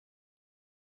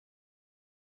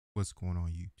What's going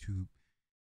on YouTube?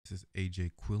 This is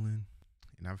AJ Quillen,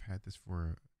 and I've had this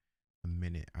for a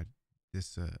minute. I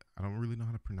don't really know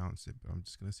how to pronounce it, but I'm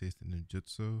just gonna say it's the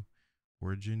Ninjusto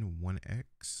Origin One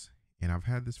X, and I've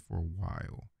had this for a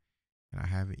while, and I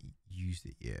haven't used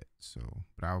it yet. So,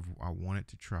 but I wanted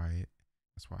to try it.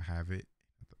 That's why I have it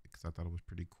because I thought it was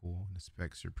pretty cool, and the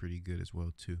specs are pretty good as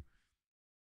well too.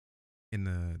 In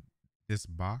the This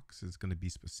box is gonna be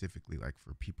specifically like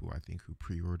for people I think who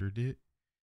pre-ordered it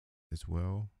as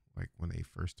well, like when they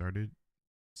first started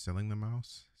selling the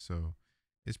mouse. So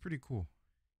it's pretty cool.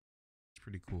 It's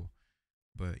pretty cool.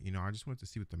 But I just wanted to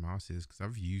see what the mouse is because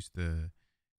I've used the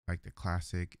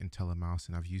classic IntelliMouse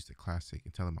and I've used the classic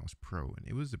IntelliMouse Pro, and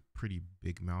it was a pretty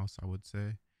big mouse, I would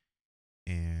say.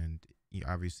 And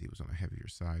obviously it was on a heavier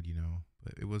side,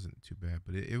 but it wasn't too bad.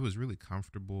 But it was really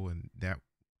comfortable, and that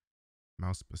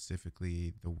mouse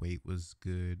specifically, the weight was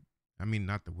good. I mean,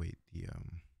 not the weight,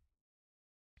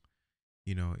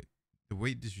 you know, the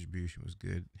weight distribution was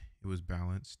good. It was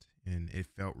balanced and it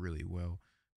felt really well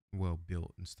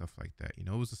built and stuff like that. It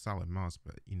was a solid mouse,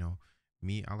 but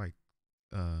me, I like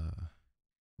uh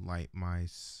light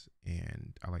mice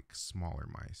and I like smaller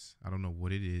mice. I don't know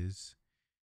what it is,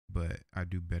 but I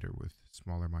do better with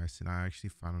smaller mice, and I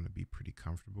actually find them to be pretty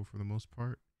comfortable for the most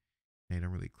part. They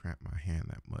don't really cramp my hand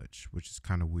that much, which is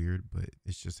kind of weird, but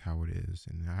it's just how it is.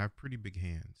 And I have pretty big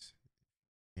hands.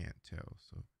 Can't tell,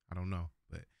 so I don't know,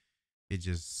 but it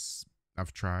just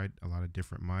I've tried a lot of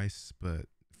different mice, but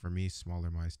for me, smaller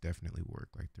mice definitely work.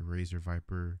 Like the Razor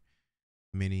Viper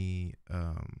Mini.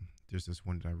 There's this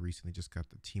one that I recently just got,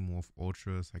 the Team Wolf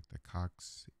Ultra. It's like the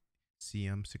Cox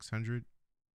CM 600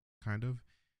 kind of.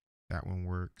 That one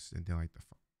works, and then like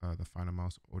the Final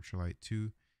Mouse Ultralight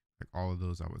 2. Like all of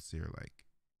those, I would say are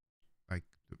like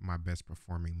my best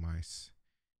performing mice.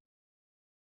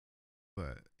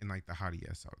 But in like the Hottie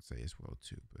S, I would say as well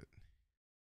too. But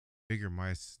bigger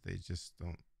mice, they just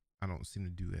don't. I don't seem to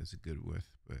do as good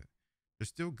with, but they're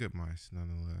still good mice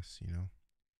nonetheless. And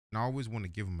I always want to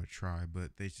give them a try,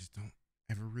 but they just don't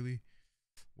ever really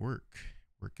work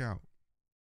work out.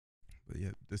 But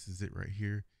yeah, this is it right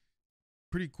here.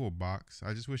 Pretty cool box.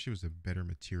 I just wish it was a better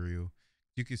material.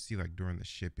 You could see like during the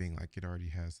shipping, like it already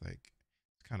has like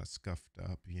it's kind of scuffed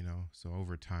up. So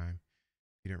over time,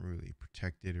 you don't really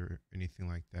protect it or anything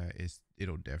like that,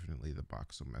 it'll definitely, the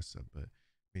box will mess up. But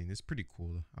I mean, it's pretty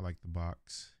cool. I like the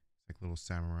box. It's like a little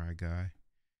samurai guy.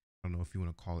 I don't know if you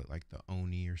want to call it like the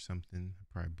Oni or something. I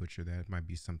probably butcher that. It might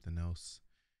be something else.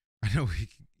 I know he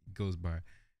goes by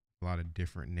a lot of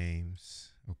different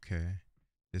names. Okay,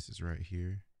 this is right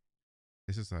here.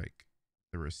 This is like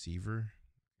the receiver.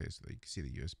 Okay, so you can see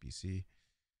the USB-C.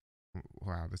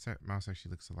 Wow, this mouse actually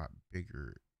looks a lot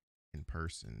bigger in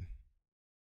person.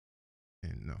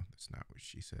 And no, that's not what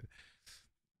she said.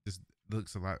 This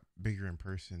looks a lot bigger in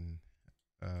person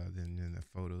than in the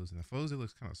photos. In the photos, it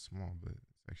looks kind of small, but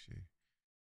it's actually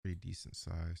pretty decent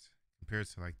size compared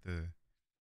to like the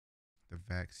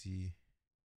Vaxi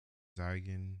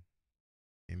Zygon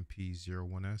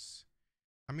MP01S.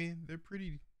 I mean, they're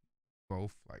pretty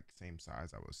both like same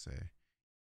size, I would say,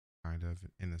 kind of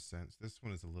in a sense. This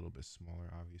one is a little bit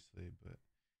smaller, obviously, but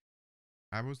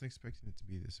I wasn't expecting it to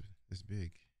be this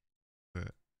big.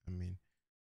 But I mean,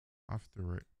 off the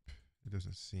rip, it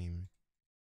doesn't seem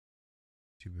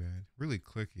too bad. Really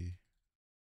clicky.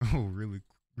 Oh, really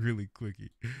clicky.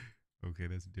 Okay,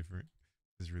 that's different.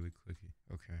 It's really clicky.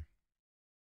 Okay.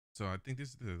 So I think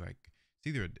this is it's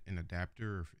either an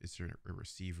adapter or it's a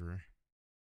receiver.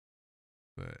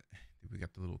 But we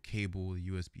got the little cable,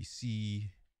 USB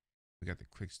C. We got the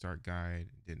quick start guide.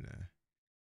 Then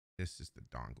this is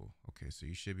the dongle. Okay, so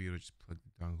you should be able to just plug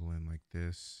the dongle in like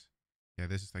this. Yeah,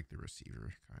 this is like the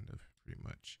receiver, kind of, pretty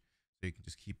much. So you can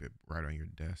just keep it right on your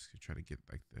desk to try to get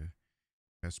like the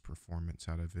best performance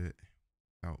out of it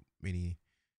without many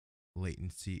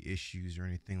latency issues or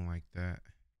anything like that.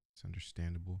 It's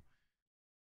understandable.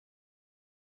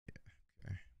 Yeah,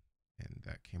 okay. And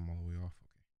that came all the way off.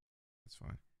 Okay, that's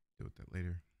fine. Deal with that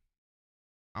later.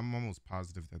 I'm almost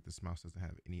positive that this mouse doesn't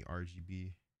have any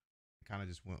RGB. I kind of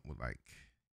just went with like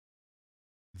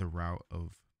the route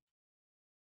of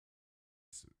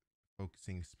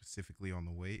focusing specifically on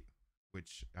the weight,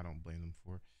 which I don't blame them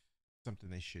for.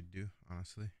 Something they should do,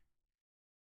 honestly.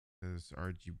 Because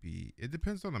RGB, it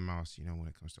depends on the mouse, when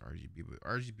it comes to RGB. But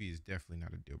RGB is definitely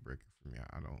not a deal breaker for me.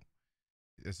 I don't,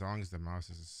 as long as the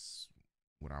mouse is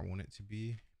what I want it to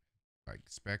be, like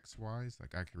specs wise,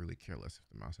 like I could really care less if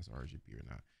the mouse has RGB or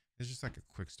not. It's just like a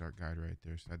quick start guide right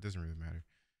there, so that doesn't really matter.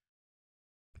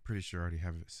 I'm pretty sure I already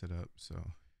have it set up.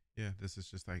 So yeah, this is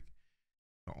just like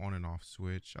the on and off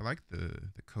switch. I like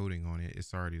the coating on it.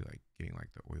 It's already like getting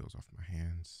like the oils off my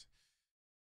hands.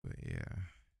 But yeah,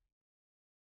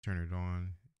 turn it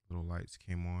on. Little lights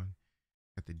came on.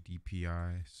 Got the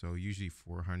DPI. So usually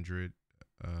 400.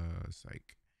 It's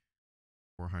like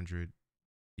 400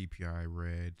 DPI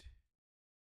red.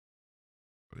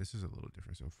 But this is a little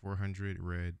different. So 400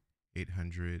 red,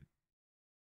 800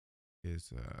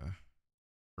 is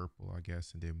purple, I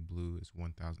guess, and then blue is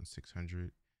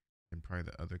 1,600, and probably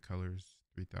the other colors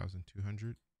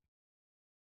 3,200.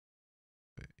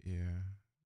 But yeah,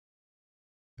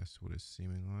 that's what it's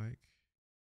seeming like.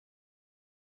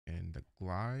 And the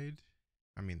glide,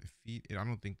 I mean the feet, I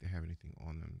don't think they have anything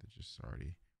on them. They're just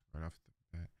already right off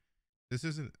the bat. This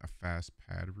isn't a fast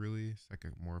pad really. It's like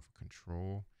a more of a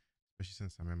control, especially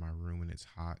since I'm in my room and it's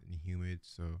hot and humid.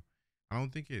 So I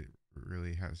don't think it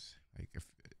really has like if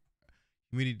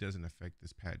humidity doesn't affect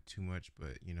this pad too much,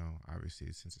 but you know,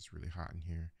 obviously since it's really hot in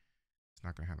here, it's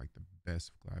not gonna have like the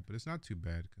best glide, but it's not too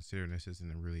bad considering this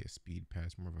isn't really a speed pad.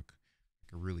 It's more of like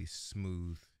a really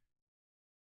smooth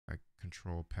like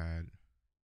control pad.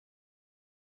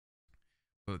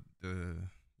 But the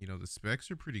specs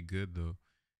are pretty good though.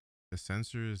 The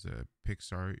sensor is a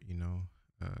Pixar,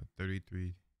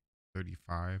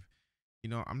 3335.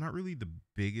 I'm not really the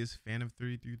biggest fan of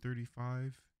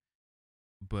 3335,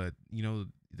 but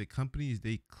the companies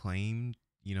they claim,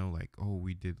 like, oh,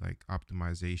 we did like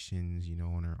optimizations,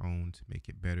 on our own to make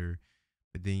it better.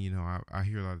 But then, I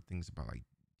hear a lot of things about like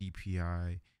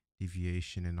DPI,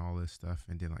 deviation, and all this stuff.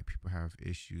 And then like people have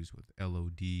issues with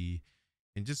LOD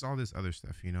and just all this other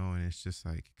stuff, and it's just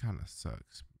like it kind of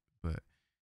sucks. But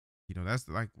that's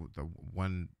like the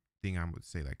one thing I would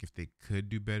say, like if they could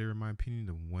do better, in my opinion,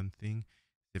 the one thing,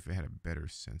 if it had a better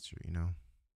sensor,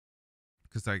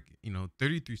 because like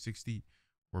 3360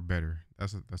 or better.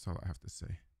 That's all I have to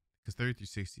say. Because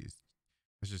 3360 is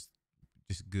that's just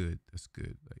good. That's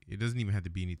good. Like it doesn't even have to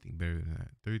be anything better than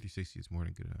that. 3360 is more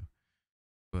than good enough.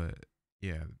 But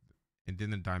yeah, and then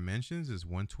the dimensions is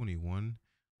 121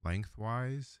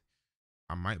 lengthwise.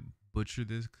 I might butcher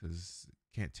this because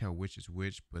can't tell which is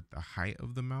which, but the height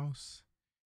of the mouse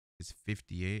is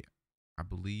 58, I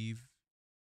believe,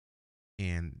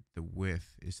 and the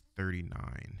width is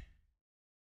 39.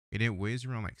 And it weighs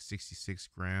around like 66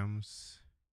 grams.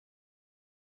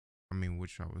 I mean,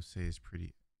 which I would say is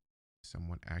pretty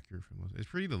somewhat accurate for most. It's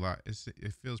pretty light.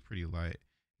 It feels pretty light.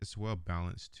 It's well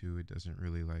balanced too. It doesn't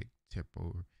really like tip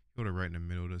over. You go to right in the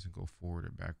middle, doesn't go forward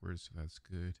or backwards, so that's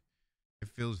good. It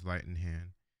feels light in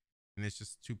hand, and it's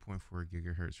just 2.4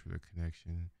 gigahertz for the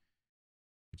connection,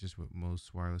 which is what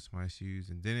most wireless mice use.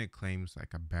 And then it claims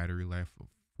like a battery life of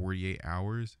 48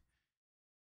 hours.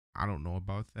 I don't know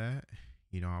about that.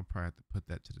 I'll probably have to put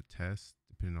that to the test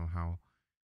depending on how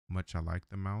much I like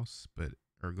the mouse. But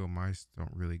ergo mice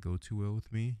don't really go too well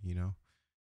with me.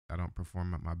 I don't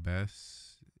perform at my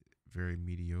best. Very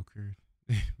mediocre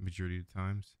majority of the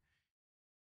times.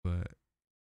 But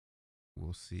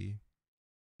we'll see.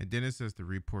 And then it says the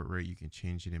report rate, you can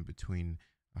change it in between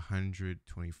 100,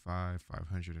 25,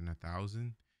 500, and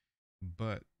 1,000.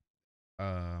 But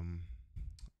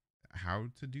how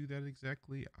to do that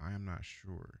exactly, I am not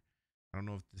sure. I don't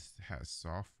know if this has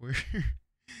software.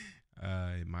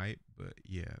 It might, but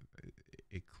yeah,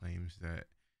 it claims that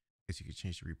I guess you could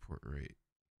change the report rate.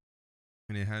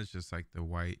 And it has just like the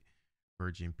white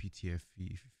Virgin PTF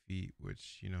feet,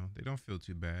 which, they don't feel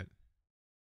too bad.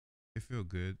 They feel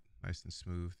good, nice and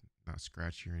smooth, not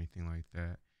scratchy or anything like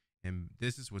that. And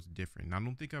this is what's different. And I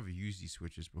don't think I've used these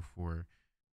switches before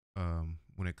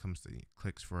when it comes to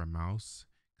clicks for a mouse.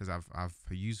 Because I've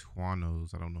used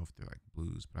Huano's. I don't know if they're like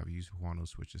blues, but I've used Huano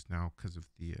switches now because of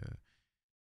the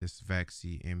this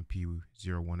Vaxi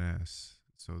MP01S.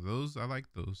 So those, I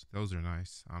like those. Those are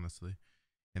nice, honestly.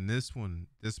 And this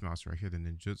mouse right here, the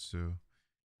Ninjusto,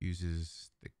 uses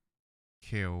the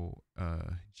Kale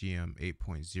GM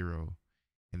 8.0,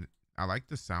 and I like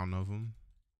the sound of them.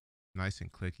 Nice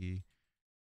and clicky,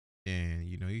 and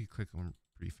you can click them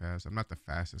pretty fast. I'm not the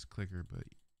fastest clicker, but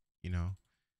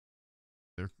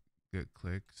they're good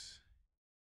clicks.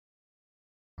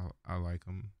 I like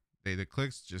them. The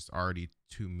clicks just already,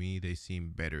 to me, they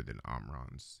seem better than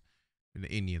Omron's, than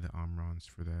any of the Omrons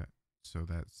for that. So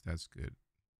that's good.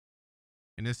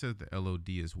 And it says the LOD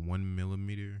is 1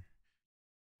 millimeter,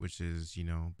 which is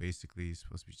basically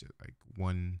supposed to be just like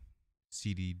one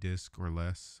CD disc or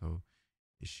less. So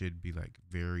it should be like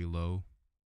very low,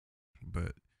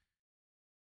 but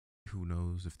who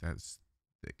knows if that's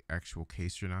the actual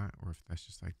case or not, or if that's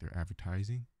just like their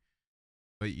advertising.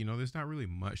 But there's not really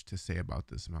much to say about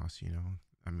this mouse.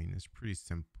 I mean, it's pretty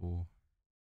simple,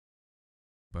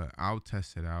 but I'll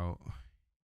test it out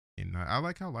And I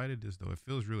like how light it is though. It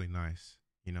feels really nice.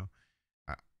 You know,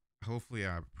 I, hopefully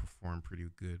I perform pretty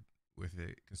good with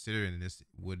it, considering this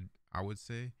would I would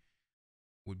say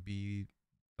would be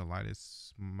the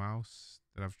lightest mouse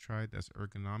that I've tried that's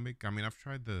ergonomic. I mean, I've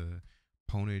tried the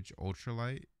Ponage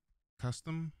Ultralight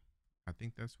Custom. I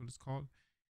think that's what it's called.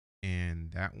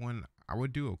 And that one I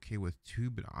would do okay with too,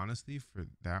 but honestly, for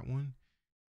that one,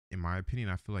 in my opinion,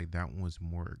 I feel like that one was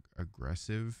more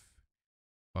aggressive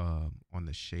on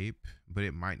the shape, but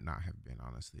it might not have been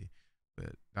honestly.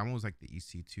 But that one was like the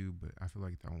EC2, but I feel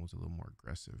like that one was a little more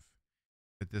aggressive.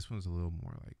 But this one's a little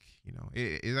more like,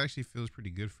 it actually feels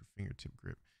pretty good for fingertip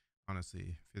grip. Honestly,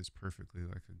 it fits perfectly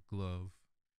like a glove.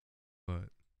 But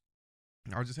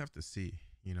I'll just have to see,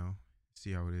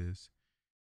 see how it is.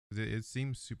 'Cause it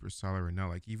seems super solid right now.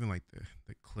 Like even like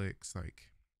the clicks,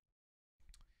 like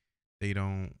they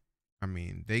don't. I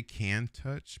mean, they can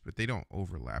touch, but they don't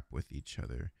overlap with each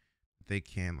other. They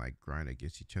can like grind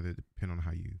against each other depending on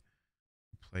how you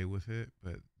play with it,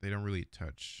 but they don't really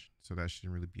touch. So that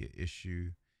shouldn't really be an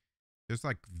issue. There's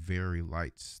like very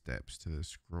light steps to the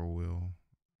scroll wheel.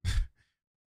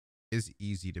 It's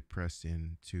easy to press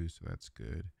in too, so that's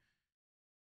good.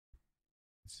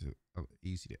 It's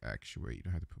easy to actuate. You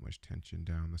don't have to put much tension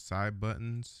down. The side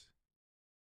buttons,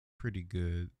 pretty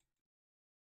good.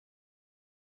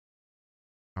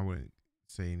 I wouldn't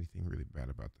say anything really bad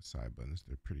about the side buttons.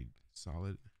 They're pretty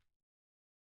solid.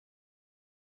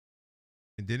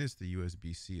 And then it's the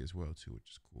USB C as well too,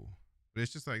 which is cool. But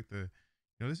it's just like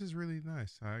this is really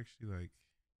nice. I actually like.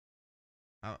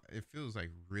 It feels like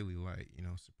really light,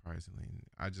 surprisingly. And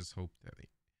I just hope that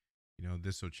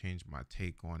this will change my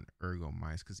take on ergo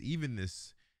mice, because even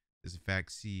this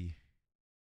Vaxi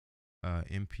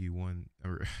MP1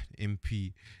 or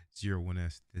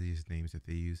MP01S, these names that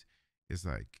they use, is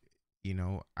like,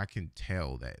 I can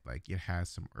tell that like it has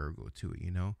some ergo to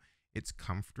it. It's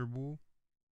comfortable,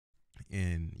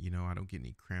 and I don't get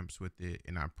any cramps with it,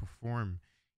 and I perform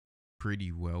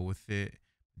pretty well with it.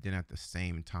 Then at the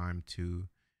same time too,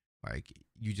 like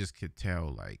you just could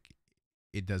tell like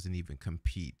it doesn't even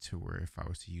compete to where if I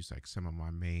was to use like some of my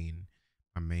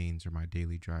mains or my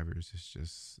daily drivers,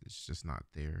 it's just not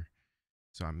there.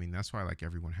 So I mean that's why like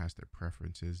everyone has their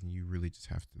preferences, and you really just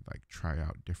have to like try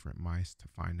out different mice to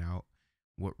find out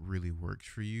what really works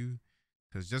for you.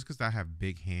 Because just because I have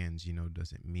big hands,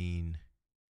 doesn't mean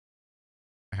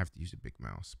I have to use a big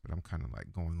mouse. But I'm kind of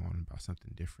like going on about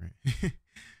something different.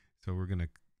 So we're gonna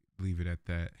leave it at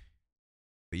that.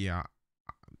 But yeah,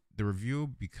 the review will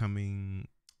be coming.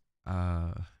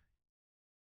 Uh,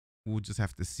 we'll just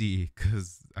have to see,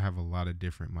 because I have a lot of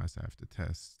different mice I have to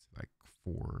test, like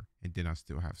 4, and then I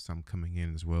still have some coming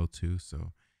in as well too.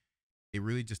 So it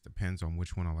really just depends on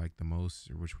which one I like the most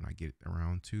or which one I get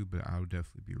around to. But I'll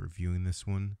definitely be reviewing this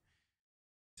one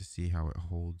to see how it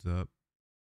holds up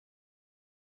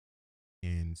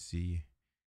and see,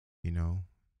 you know,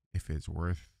 if it's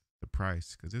worth the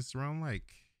price, because it's around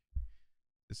like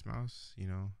this mouse,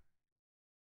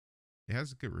 it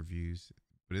has good reviews,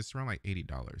 but it's around like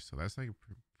 $80. So that's like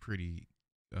pretty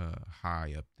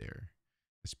high up there,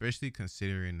 especially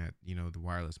considering that the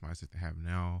wireless mice that they have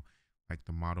now, like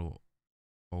the Model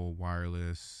O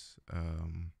wireless,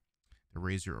 the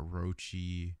Razer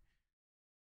Orochi,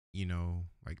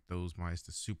 like those mice,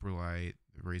 the Superlight,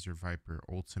 the Razer Viper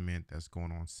Ultimate that's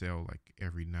going on sale like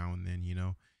every now and then,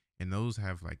 and those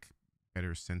have like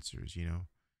better sensors,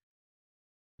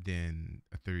 than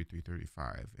a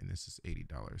 3335, and this is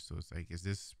 $80. So it's like, is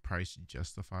this price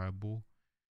justifiable?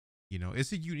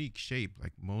 It's a unique shape.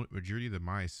 Like majority of the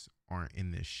mice aren't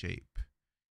in this shape,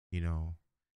 you know,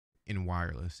 in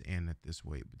wireless and at this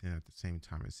weight. But then at the same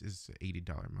time, it's an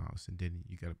 $80 mouse, and then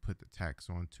you got to put the tax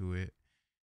onto it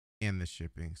and the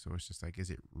shipping. So it's just like,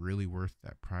 is it really worth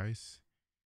that price?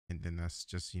 And then that's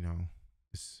just,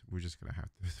 we're just gonna have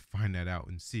to find that out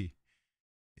and see,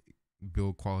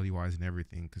 build quality wise and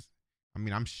everything. Because I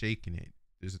mean, I'm shaking it.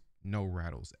 There's no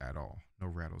rattles at all. No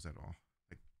rattles at all.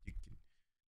 Like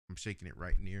I'm shaking it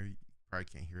right near. You probably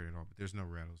can't hear it at all, but there's no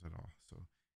rattles at all. So,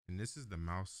 and this is the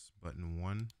mouse button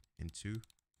 1 and 2.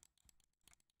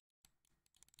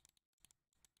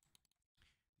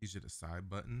 These are the side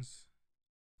buttons.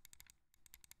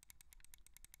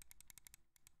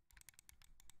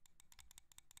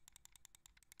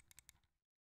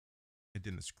 And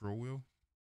then the scroll wheel.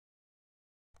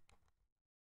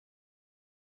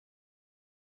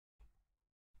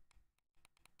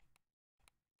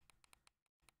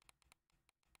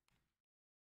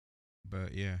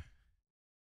 But yeah,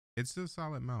 it's a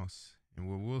solid mouse, and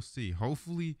we'll see.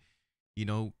 Hopefully, you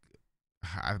know,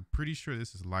 I'm pretty sure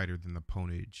this is lighter than the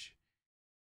Ponage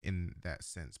in that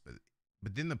sense, but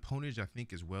But then the ponage, I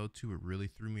think, as well too, it really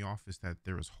threw me off is that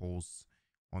there was holes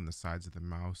on the sides of the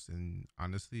mouse. And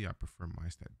honestly, I prefer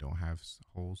mice that don't have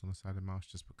holes on the side of the mouse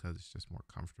just because it's just more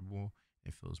comfortable.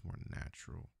 It feels more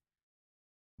natural.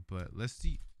 But let's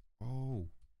see. Oh,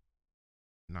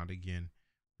 not again.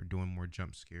 We're doing more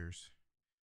jump scares.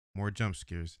 More jump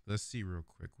scares. Let's see real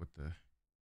quick what the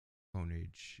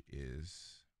ponage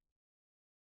is.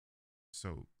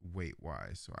 So weight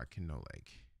wise, so I can know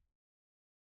like,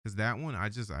 cause that one I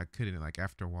couldn't, like,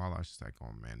 after a while I was just like,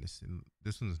 oh man, this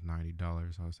one's $90.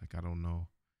 I was like, I don't know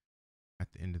at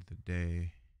the end of the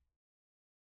day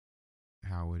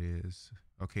how it is.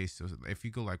 Okay, so if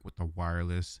you go like with the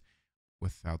wireless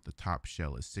without the top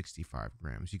shell is 65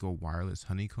 grams. You go wireless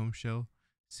honeycomb shell,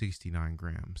 69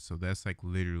 grams. So that's like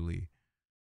literally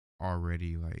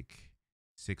already like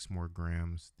 6 more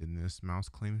grams than this mouse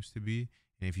claims to be.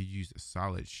 And if you use a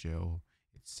solid shell,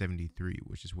 it's 73,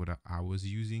 which is what I was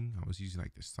using. I was using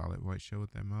like the solid white shell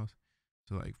with that mouse.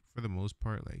 So like for the most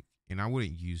part, like, and I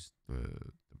wouldn't use the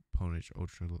Ponage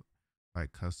Ultra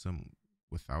like custom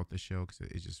without the shell because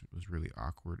it just was really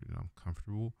awkward and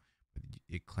uncomfortable. But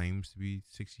it claims to be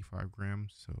 65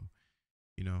 grams, so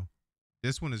you know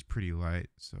this one is pretty light.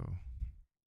 So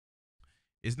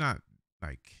it's not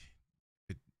like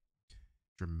a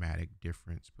dramatic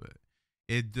difference, but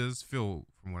it does feel,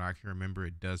 from what I can remember,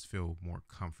 it does feel more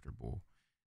comfortable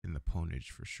than the Ponage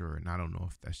for sure. And I don't know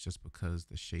if that's just because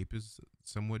the shape is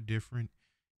somewhat different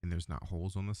and there's not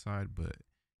holes on the side, but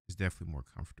it's definitely more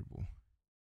comfortable.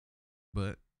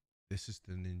 But this is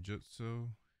the Ninjusto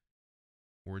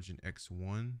Origin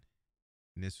X1,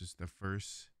 and this was the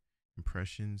first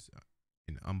impressions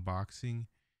in unboxing,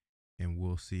 and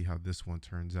we'll see how this one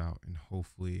turns out, and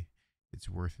hopefully it's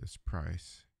worth its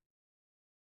price.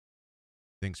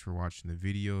 Thanks for watching the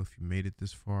video. If you made it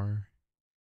this far,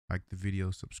 like the video,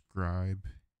 subscribe,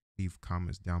 leave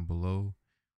comments down below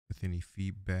with any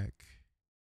feedback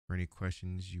or any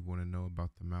questions you want to know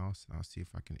about the mouse, and I'll see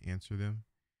if I can answer them.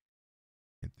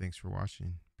 And thanks for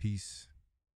watching. Peace.